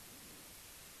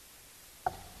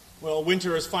Well,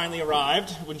 winter has finally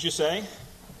arrived, wouldn't you say?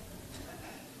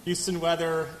 Houston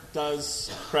weather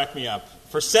does crack me up.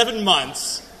 For 7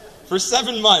 months,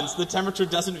 the temperature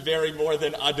doesn't vary more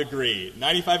than a degree.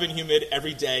 95 and humid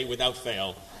every day without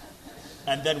fail.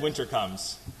 And then winter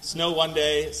comes. Snow one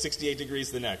day, 68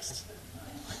 degrees the next.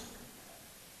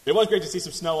 It was great to see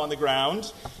some snow on the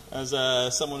ground. As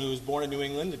someone who was born in New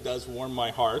England, it does warm my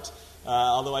heart.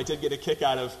 Although I did get a kick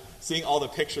out of seeing all the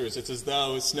pictures. It's as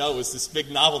though snow was this big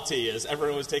novelty as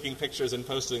everyone was taking pictures and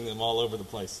posting them all over the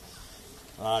place.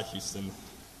 Ah, Houston.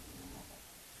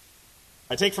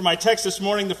 I take for my text this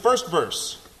morning the first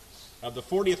verse of the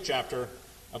 40th chapter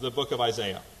of the book of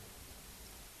Isaiah.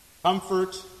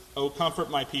 Comfort, O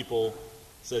comfort my people,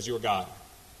 says your God.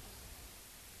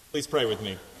 Please pray with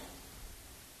me.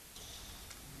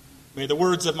 May the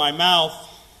words of my mouth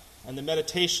and the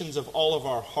meditations of all of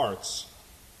our hearts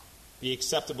be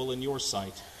acceptable in your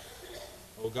sight,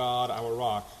 O God, our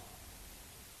rock,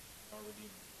 our Redeemer.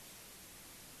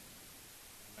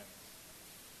 Amen.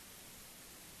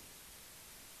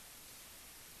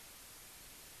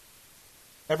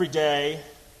 Every day,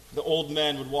 the old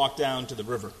men would walk down to the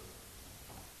river.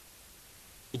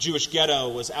 The Jewish ghetto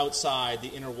was outside the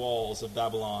inner walls of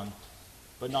Babylon,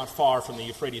 but not far from the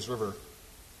Euphrates River.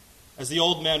 As the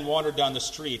old men wandered down the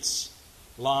streets,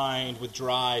 lined with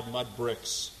dried mud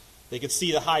bricks, they could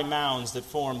see the high mounds that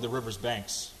formed the river's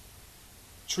banks.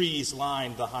 Trees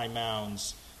lined the high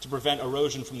mounds to prevent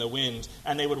erosion from the wind,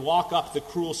 and they would walk up the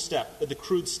crude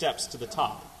steps to the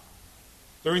top.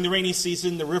 During the rainy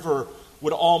season, the river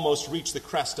would almost reach the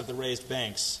crest of the raised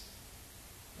banks,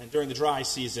 and during the dry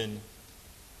season,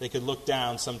 they could look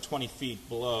down some 20 feet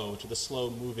below to the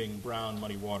slow-moving brown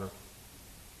muddy water.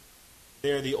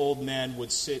 There the old men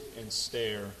would sit and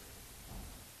stare.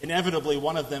 Inevitably,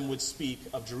 one of them would speak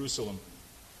of Jerusalem,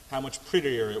 how much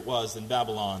prettier it was than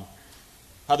Babylon,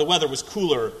 how the weather was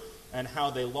cooler, and how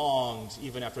they longed,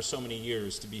 even after so many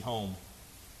years, to be home.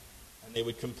 And they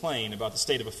would complain about the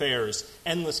state of affairs,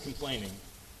 endless complaining,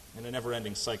 in a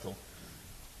never-ending cycle.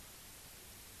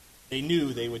 They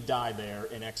knew they would die there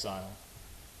in exile,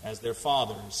 as their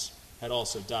fathers had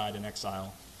also died in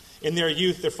exile. In their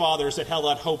youth, their fathers had held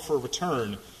out hope for a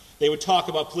return. They would talk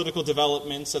about political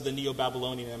developments of the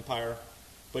Neo-Babylonian Empire,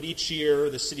 but each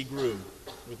year the city grew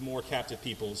with more captive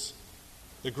peoples.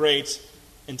 The great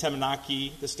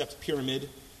Entemenanki, the stepped pyramid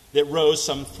that rose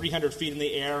some 300 feet in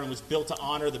the air and was built to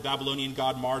honor the Babylonian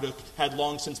god Marduk, had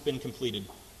long since been completed,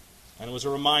 and it was a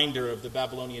reminder of the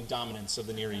Babylonian dominance of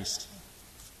the Near East.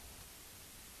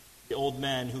 The old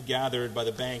men who gathered by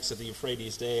the banks of the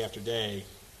Euphrates day after day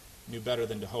knew better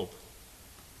than to hope.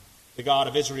 The God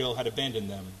of Israel had abandoned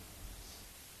them.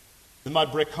 The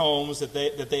mud brick homes that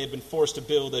they had been forced to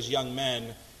build as young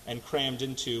men and crammed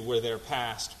into were their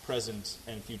past, present,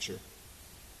 and future.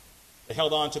 They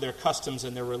held on to their customs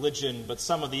and their religion, but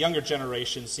some of the younger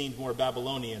generation seemed more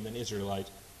Babylonian than Israelite.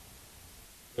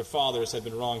 Their fathers had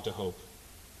been wrong to hope.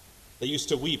 They used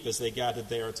to weep as they gathered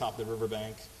there atop the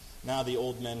riverbank. Now the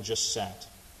old men just sat,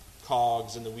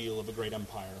 cogs in the wheel of a great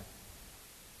empire.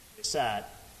 They sat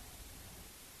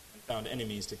and found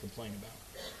enemies to complain about.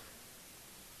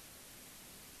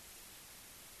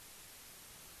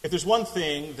 If there's one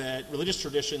thing that religious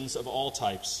traditions of all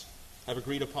types have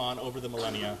agreed upon over the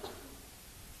millennia,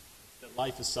 that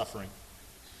life is suffering.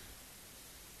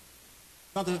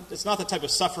 It's not the type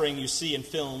of suffering you see in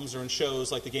films or in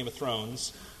shows like the Game of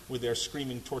Thrones with their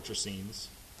screaming torture scenes.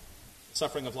 The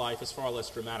suffering of life is far less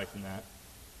dramatic than that.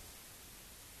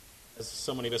 As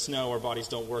so many of us know, our bodies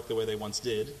don't work the way they once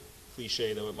did,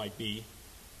 cliche though it might be.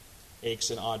 Aches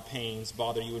and odd pains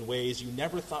bother you in ways you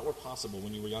never thought were possible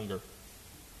when you were younger.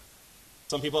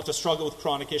 Some people have to struggle with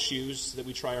chronic issues that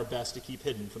we try our best to keep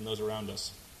hidden from those around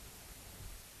us.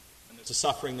 And there's a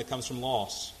suffering that comes from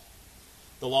loss.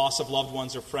 The loss of loved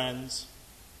ones or friends,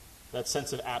 that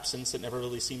sense of absence that never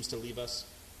really seems to leave us,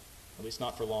 at least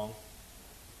not for long.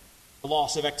 The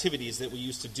loss of activities that we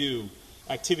used to do,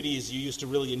 activities you used to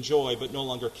really enjoy but no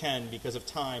longer can because of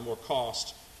time or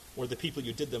cost, or the people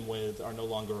you did them with are no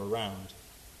longer around.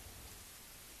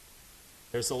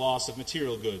 There's the loss of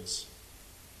material goods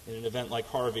in an event like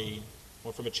Harvey,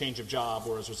 or from a change of job,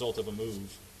 or as a result of a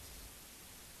move.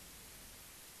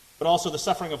 But also the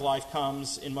suffering of life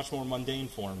comes in much more mundane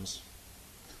forms.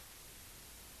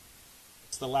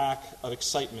 It's the lack of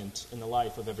excitement in the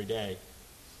life of every day.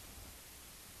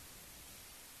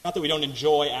 Not that we don't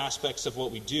enjoy aspects of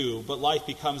what we do, but life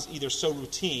becomes either so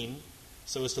routine,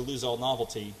 so as to lose all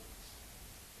novelty,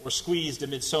 or squeezed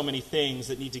amid so many things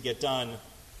that need to get done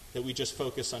that we just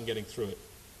focus on getting through it.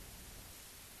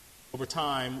 Over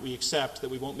time, we accept that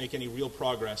we won't make any real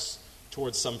progress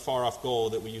towards some far-off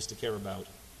goal that we used to care about.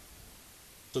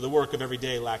 So the work of every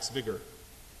day lacks vigor,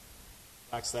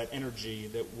 lacks that energy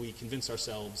that we convince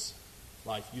ourselves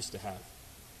life used to have.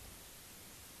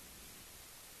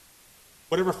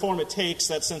 Whatever form it takes,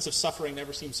 that sense of suffering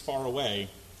never seems far away,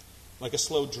 like a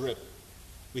slow drip.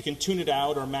 We can tune it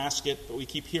out or mask it, but we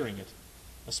keep hearing it,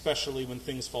 especially when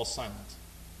things fall silent.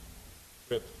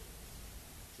 Drip,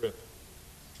 drip,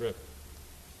 drip.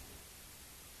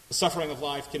 The suffering of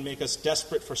life can make us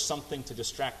desperate for something to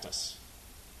distract us,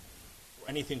 or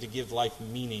anything to give life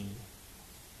meaning,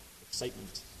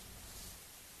 excitement.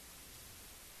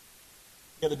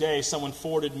 The other day, someone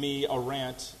forwarded me a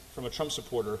rant from a Trump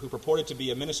supporter who purported to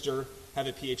be a minister, have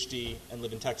a PhD, and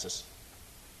live in Texas.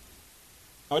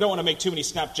 Now, I don't want to make too many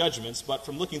snap judgments, but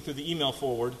from looking through the email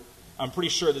forward, I'm pretty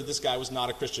sure that this guy was not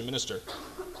a Christian minister.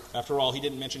 After all, he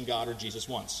didn't mention God or Jesus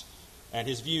once, and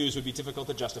his views would be difficult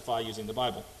to justify using the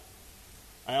Bible.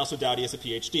 I also doubt he has a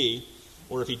PhD,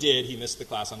 or if he did, he missed the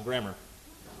class on grammar.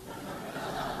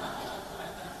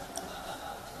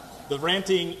 The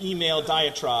ranting email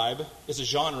diatribe is a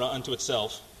genre unto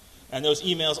itself, and those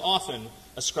emails often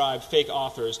ascribe fake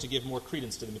authors to give more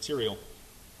credence to the material.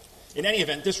 In any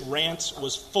event, this rant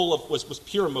was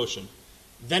pure emotion,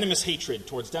 venomous hatred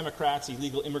towards Democrats,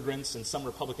 illegal immigrants, and some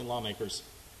Republican lawmakers.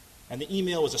 And the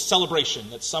email was a celebration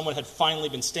that someone had finally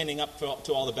been standing up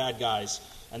to all the bad guys,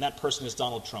 and that person is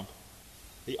Donald Trump.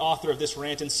 The author of this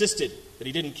rant insisted that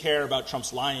he didn't care about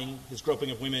Trump's lying, his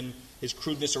groping of women, his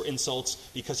crudeness or insults,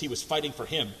 because he was fighting for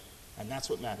him, and that's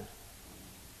what mattered.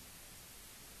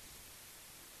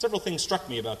 Several things struck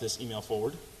me about this email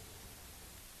forward.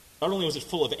 Not only was it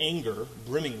full of anger,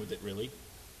 brimming with it really,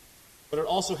 but it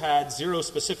also had zero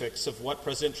specifics of what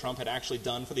President Trump had actually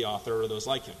done for the author or those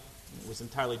like him. It was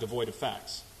entirely devoid of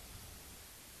facts.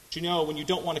 But you know, when you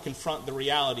don't want to confront the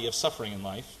reality of suffering in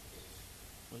life,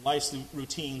 when life's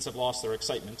routines have lost their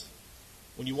excitement,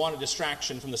 when you want a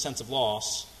distraction from the sense of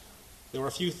loss, there are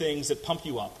a few things that pump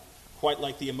you up, quite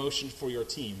like the emotion for your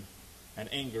team and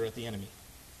anger at the enemy.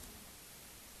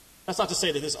 That's not to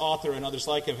say that this author and others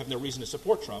like him have no reason to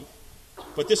support Trump,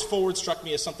 but this forward struck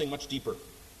me as something much deeper.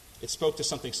 It spoke to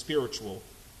something spiritual,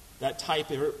 that type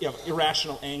of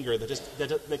irrational anger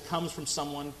that comes from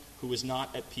someone who is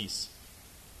not at peace.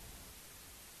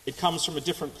 It comes from a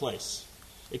different place.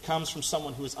 It comes from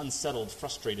someone who is unsettled,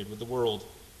 frustrated with the world.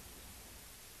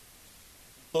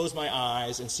 Close my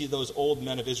eyes and see those old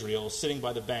men of Israel sitting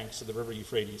by the banks of the river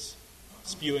Euphrates,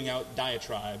 spewing out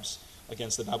diatribes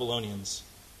against the Babylonians,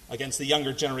 against the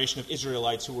younger generation of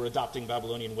Israelites who were adopting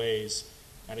Babylonian ways,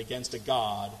 and against a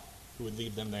God who would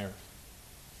leave them there.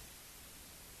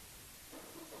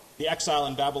 The exile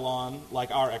in Babylon,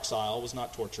 like our exile, was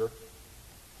not torture.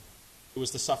 It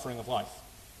was the suffering of life.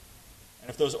 And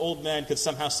if those old men could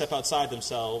somehow step outside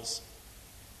themselves,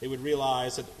 they would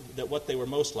realize that what they were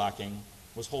most lacking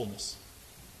was wholeness,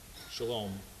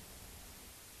 shalom.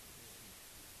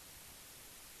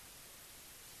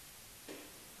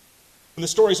 When the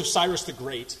stories of Cyrus the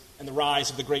Great and the rise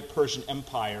of the great Persian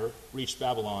Empire reached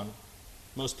Babylon,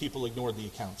 most people ignored the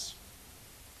accounts.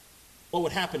 What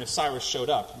would happen if Cyrus showed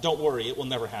up? Don't worry, it will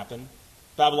never happen.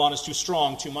 Babylon is too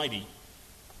strong, too mighty.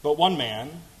 But one man,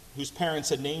 whose parents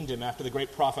had named him after the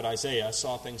great prophet Isaiah,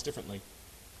 saw things differently.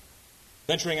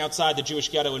 Venturing outside the Jewish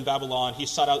ghetto in Babylon, he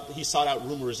sought out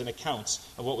rumors and accounts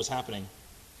of what was happening.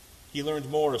 He learned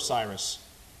more of Cyrus.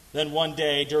 Then one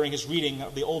day, during his reading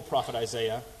of the old prophet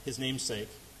Isaiah, his namesake,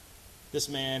 this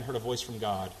man heard a voice from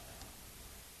God.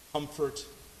 Comfort,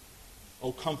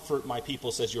 O comfort my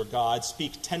people, says your God.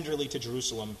 Speak tenderly to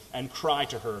Jerusalem and cry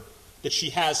to her that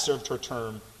she has served her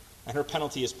term and her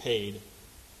penalty is paid,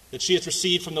 that she has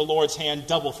received from the Lord's hand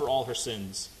double for all her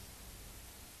sins.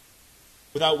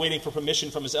 Without waiting for permission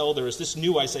from his elders, this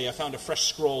new Isaiah found a fresh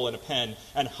scroll and a pen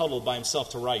and huddled by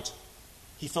himself to write.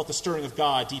 He felt the stirring of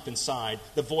God deep inside.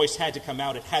 The voice had to come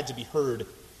out. It had to be heard.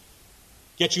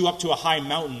 Get you up to a high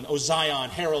mountain, O Zion,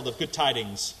 herald of good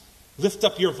tidings. Lift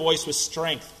up your voice with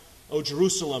strength, O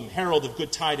Jerusalem, herald of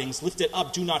good tidings. Lift it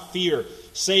up, do not fear.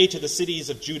 Say to the cities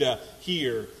of Judah,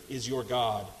 here is your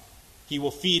God. He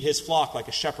will feed his flock like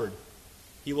a shepherd.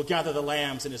 He will gather the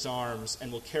lambs in his arms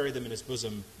and will carry them in his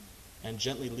bosom and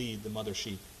gently lead the mother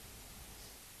sheep.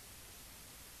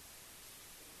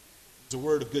 It was a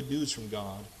word of good news from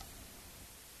God.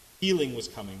 Healing was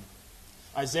coming.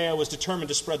 Isaiah was determined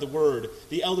to spread the word.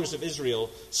 The elders of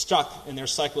Israel, stuck in their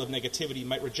cycle of negativity,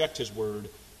 might reject his word,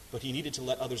 but he needed to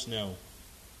let others know.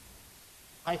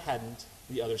 Why hadn't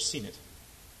the others seen it?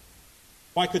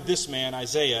 Why could this man,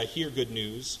 Isaiah, hear good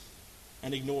news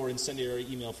and ignore incendiary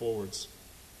email forwards?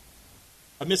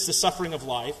 Amidst the suffering of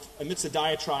life, amidst the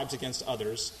diatribes against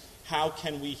others, how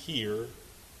can we hear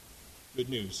good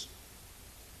news?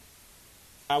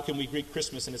 How can we greet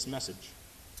Christmas in its message?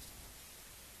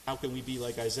 How can we be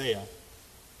like Isaiah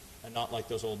and not like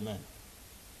those old men?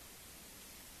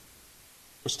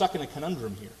 We're stuck in a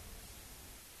conundrum here.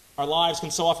 Our lives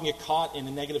can so often get caught in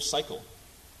a negative cycle.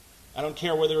 I don't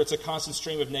care whether it's a constant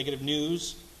stream of negative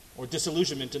news or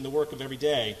disillusionment in the work of every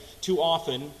day. Too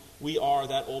often, we are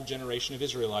that old generation of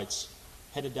Israelites,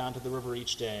 headed down to the river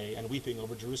each day and weeping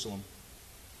over Jerusalem.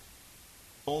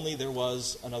 If only there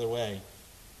was another way.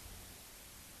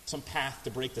 Some path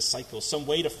to break the cycle, some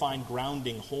way to find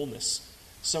grounding wholeness,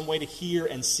 some way to hear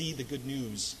and see the good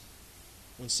news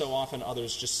when so often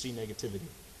others just see negativity.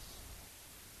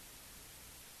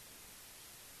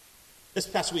 This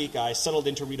past week, I settled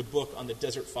in to read a book on the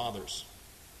Desert Fathers.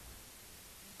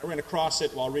 I ran across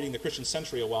it while reading the Christian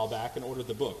Century a while back and ordered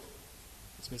the book.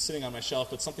 It's been sitting on my shelf,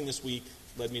 but something this week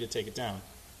led me to take it down.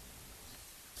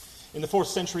 In the 4th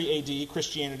century AD,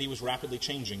 Christianity was rapidly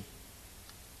changing.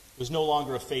 It was no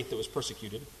longer a faith that was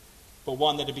persecuted, but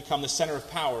one that had become the center of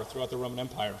power throughout the Roman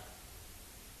Empire.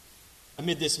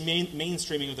 Amid this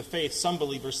mainstreaming of the faith, some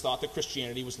believers thought that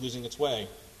Christianity was losing its way.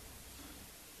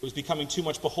 It was becoming too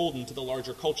much beholden to the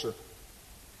larger culture,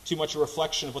 too much a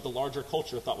reflection of what the larger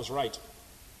culture thought was right.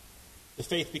 The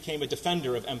faith became a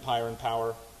defender of empire and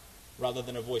power rather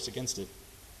than a voice against it.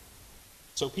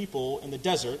 So people in the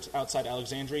desert outside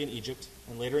Alexandria in Egypt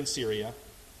and later in Syria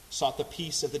sought the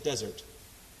peace of the desert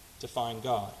to find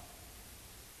God.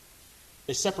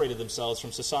 They separated themselves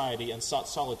from society and sought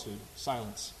solitude,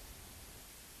 silence.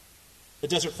 The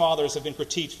Desert Fathers have been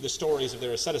critiqued for the stories of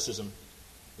their asceticism.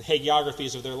 The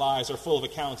hagiographies of their lives are full of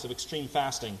accounts of extreme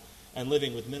fasting and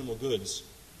living with minimal goods.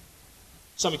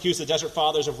 Some accuse the Desert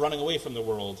Fathers of running away from the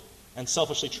world and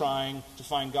selfishly trying to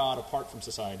find God apart from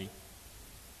society.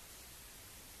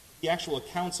 The actual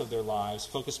accounts of their lives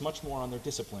focus much more on their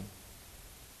discipline,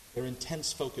 their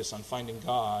intense focus on finding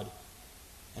God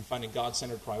and finding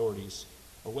God-centered priorities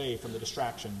away from the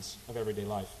distractions of everyday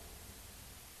life.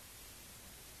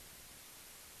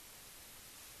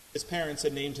 His parents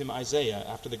had named him Isaiah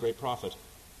after the great prophet.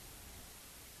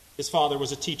 His father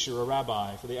was a teacher, a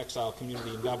rabbi for the exile community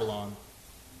in Babylon.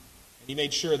 And he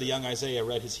made sure the young Isaiah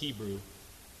read his Hebrew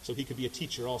so he could be a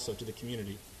teacher also to the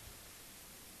community.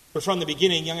 But from the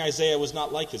beginning, young Isaiah was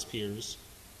not like his peers.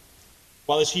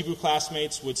 While his Hebrew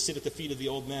classmates would sit at the feet of the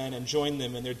old men and join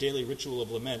them in their daily ritual of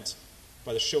lament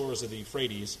by the shores of the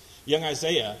Euphrates, young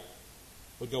Isaiah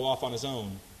would go off on his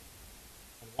own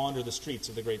and wander the streets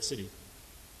of the great city.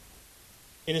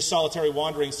 In his solitary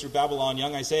wanderings through Babylon,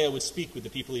 young Isaiah would speak with the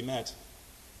people he met.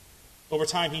 Over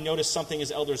time, he noticed something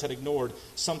his elders had ignored,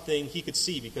 something he could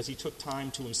see because he took time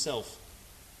to himself.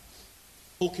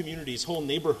 Whole communities, whole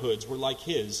neighborhoods were like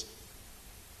his.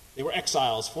 They were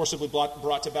exiles, forcibly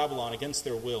brought to Babylon against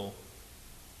their will.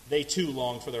 They too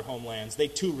longed for their homelands. They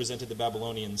too resented the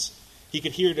Babylonians. He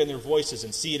could hear it in their voices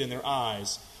and see it in their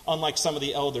eyes. Unlike some of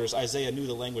the elders, Isaiah knew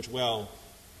the language well.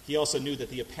 He also knew that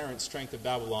the apparent strength of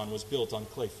Babylon was built on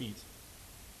clay feet.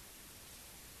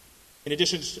 In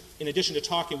addition to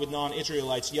talking with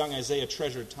non-Israelites, young Isaiah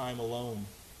treasured time alone.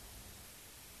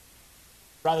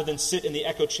 Rather than sit in the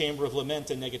echo chamber of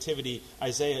lament and negativity,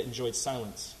 Isaiah enjoyed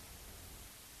silence.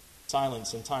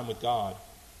 Silence and time with God.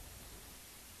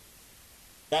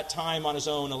 That time on his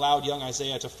own allowed young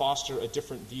Isaiah to foster a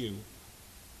different view.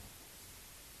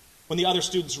 When the other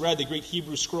students read the Greek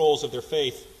Hebrew scrolls of their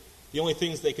faith, the only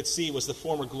things they could see was the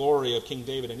former glory of King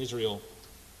David and Israel.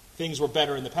 Things were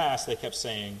better in the past, they kept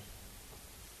saying.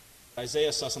 But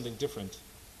Isaiah saw something different.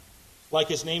 Like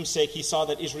his namesake, he saw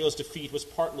that Israel's defeat was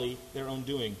partly their own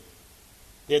doing.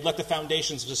 They had let the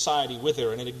foundations of society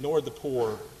wither and had ignored the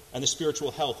poor and the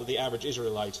spiritual health of the average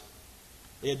Israelite.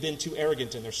 They had been too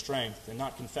arrogant in their strength and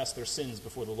not confessed their sins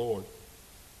before the Lord.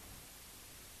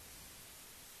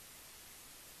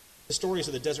 The stories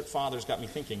of the Desert Fathers got me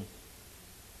thinking.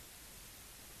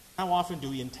 How often do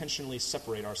we intentionally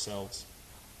separate ourselves?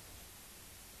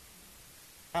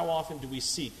 How often do we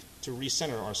seek to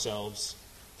recenter ourselves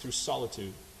through solitude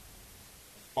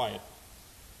and quiet?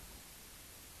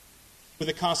 With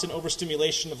the constant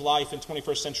overstimulation of life in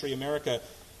 21st century America,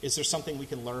 is there something we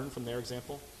can learn from their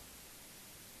example?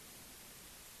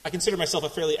 I consider myself a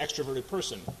fairly extroverted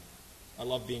person. I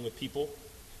love being with people.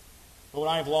 But when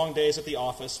I have long days at the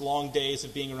office, long days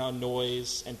of being around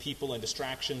noise and people and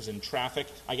distractions and traffic,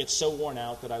 I get so worn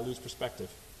out that I lose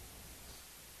perspective.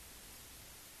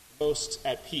 The most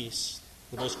at peace,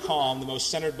 the most calm, the most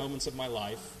centered moments of my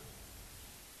life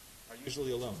are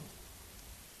usually alone.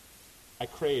 I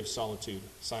crave solitude,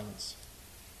 silence.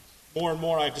 More and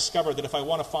more I've discovered that if I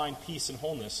want to find peace and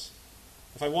wholeness,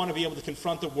 if I want to be able to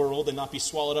confront the world and not be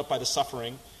swallowed up by the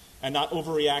suffering, and not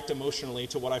overreact emotionally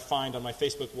to what I find on my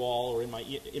Facebook wall or in my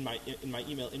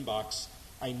email inbox,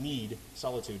 I need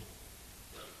solitude.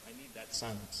 I need that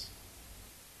silence.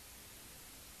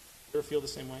 You ever feel the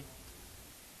same way?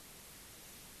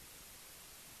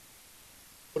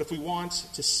 But if we want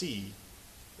to see,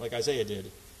 like Isaiah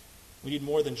did, we need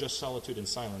more than just solitude and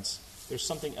silence. There's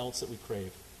something else that we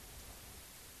crave.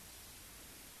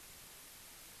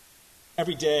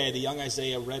 Every day, the young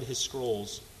Isaiah read his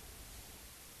scrolls.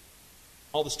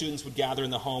 All the students would gather in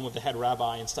the home of the head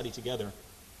rabbi and study together.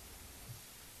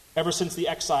 Ever since the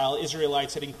exile,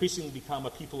 Israelites had increasingly become a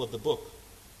people of the book.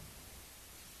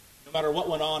 No matter what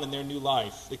went on in their new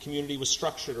life, the community was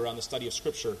structured around the study of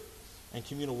Scripture and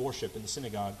communal worship in the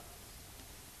synagogue.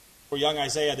 For young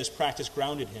Isaiah, this practice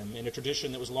grounded him in a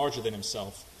tradition that was larger than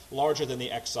himself, larger than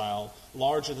the exile,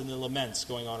 larger than the laments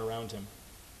going on around him.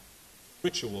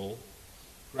 Ritual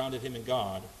grounded him in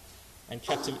God and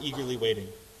kept him eagerly waiting.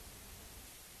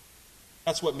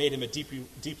 That's what made him a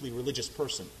deeply religious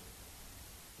person.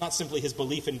 Not simply his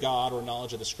belief in God or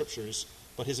knowledge of the Scriptures,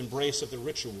 but his embrace of the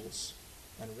rituals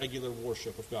and regular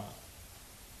worship of God.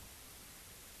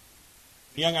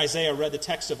 When young Isaiah read the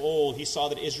text of old, he saw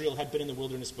that Israel had been in the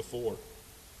wilderness before.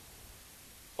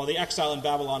 While the exile in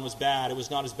Babylon was bad, it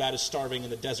was not as bad as starving in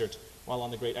the desert while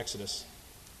on the great Exodus.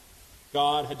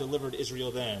 God had delivered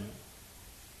Israel then.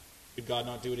 Could God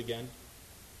not do it again?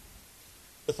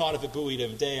 The thought of it buoyed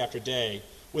him day after day.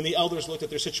 When the elders looked at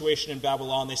their situation in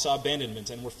Babylon, they saw abandonment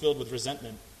and were filled with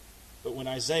resentment. But when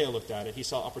Isaiah looked at it, he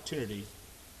saw opportunity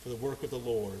for the work of the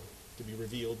Lord to be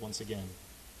revealed once again.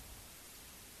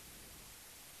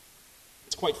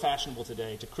 It's quite fashionable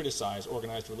today to criticize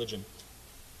organized religion.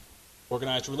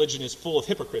 Organized religion is full of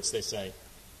hypocrites, they say.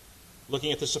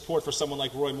 Looking at the support for someone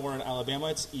like Roy Moore in Alabama,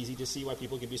 it's easy to see why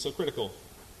people can be so critical.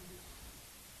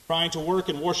 Trying to work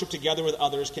and worship together with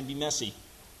others can be messy.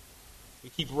 We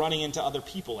keep running into other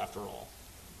people, after all.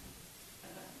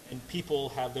 And people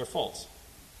have their faults,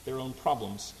 their own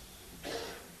problems.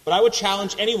 But I would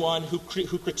challenge anyone who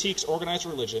critiques organized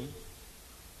religion,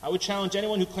 I would challenge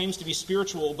anyone who claims to be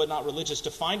spiritual but not religious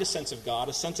to find a sense of God,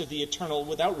 a sense of the eternal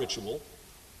without ritual,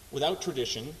 without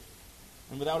tradition,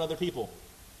 and without other people.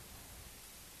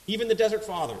 Even the Desert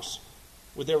Fathers,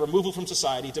 with their removal from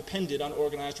society, depended on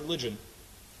organized religion.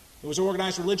 It was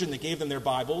organized religion that gave them their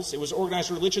Bibles. It was organized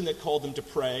religion that called them to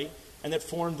pray and that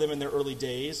formed them in their early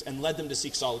days and led them to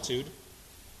seek solitude.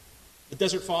 The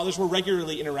Desert Fathers were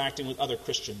regularly interacting with other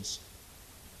Christians.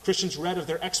 Christians read of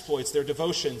their exploits, their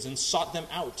devotions, and sought them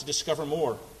out to discover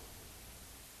more.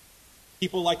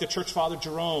 People like the Church Father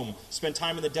Jerome spent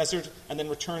time in the desert and then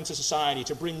returned to society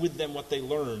to bring with them what they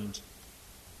learned.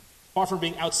 Far from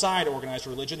being outside organized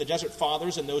religion, the Desert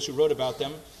Fathers and those who wrote about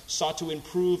them sought to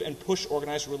improve and push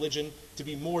organized religion to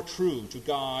be more true to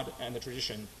God and the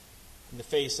tradition in the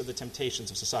face of the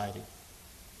temptations of society.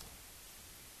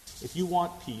 If you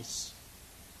want peace,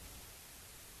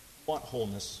 want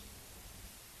wholeness,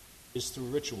 is through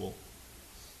ritual,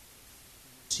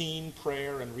 routine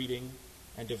prayer and reading,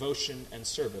 and devotion and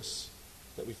service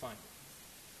that we find.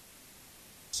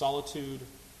 Solitude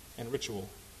and ritual.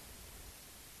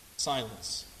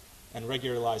 Silence and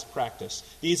regularized practice.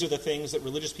 These are the things that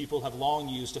religious people have long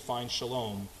used to find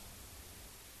shalom,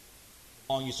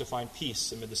 long used to find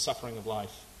peace amid the suffering of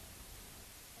life.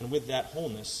 And with that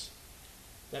wholeness,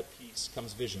 that peace,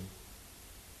 comes vision.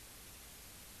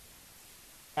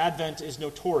 Advent is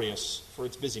notorious for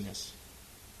its busyness.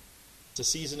 It's a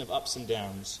season of ups and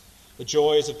downs. The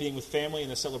joys of being with family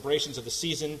and the celebrations of the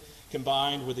season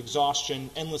combined with exhaustion,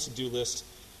 endless to-do list,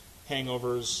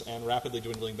 hangovers, and rapidly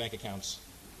dwindling bank accounts.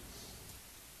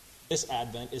 This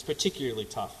Advent is particularly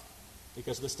tough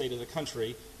because of the state of the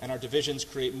country, and our divisions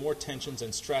create more tensions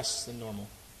and stress than normal.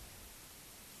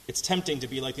 It's tempting to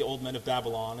be like the old men of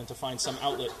Babylon and to find some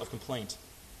outlet of complaint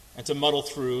and to muddle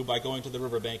through by going to the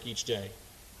riverbank each day.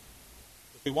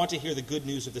 If we want to hear the good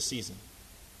news of the season,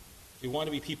 if we want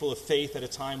to be people of faith at a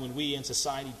time when we and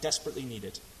society desperately need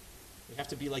it, we have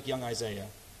to be like young Isaiah,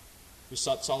 who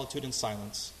sought solitude and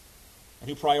silence, and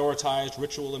who prioritized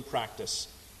ritual and practice,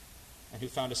 and who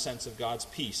found a sense of God's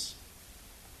peace.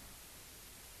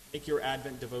 Make your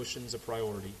Advent devotions a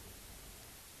priority.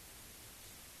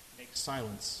 Make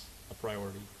silence a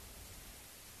priority.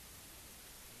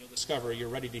 You'll discover you're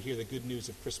ready to hear the good news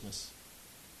of Christmas.